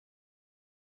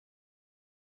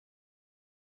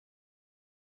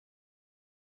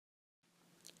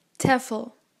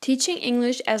TEFL, teaching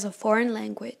English as a foreign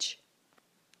language.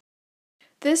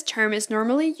 This term is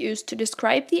normally used to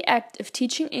describe the act of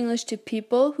teaching English to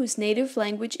people whose native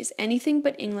language is anything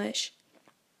but English.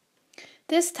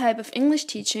 This type of English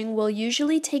teaching will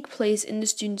usually take place in the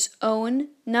student's own,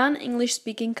 non-English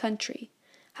speaking country.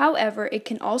 However, it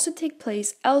can also take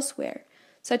place elsewhere,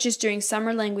 such as during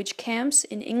summer language camps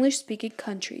in English-speaking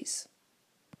countries.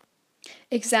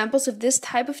 Examples of this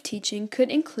type of teaching could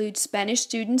include Spanish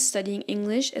students studying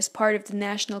English as part of the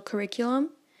national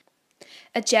curriculum,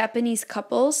 a Japanese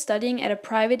couple studying at a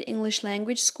private English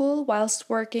language school whilst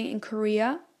working in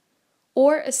Korea,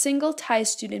 or a single Thai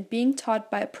student being taught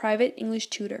by a private English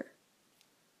tutor.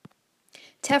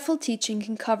 TEFL teaching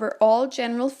can cover all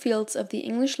general fields of the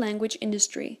English language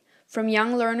industry, from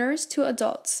young learners to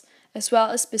adults, as well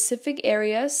as specific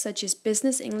areas such as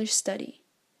business English study.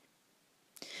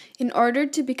 In order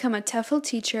to become a TEFL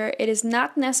teacher, it is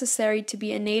not necessary to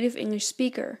be a native English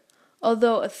speaker,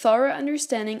 although a thorough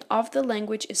understanding of the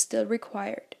language is still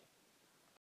required.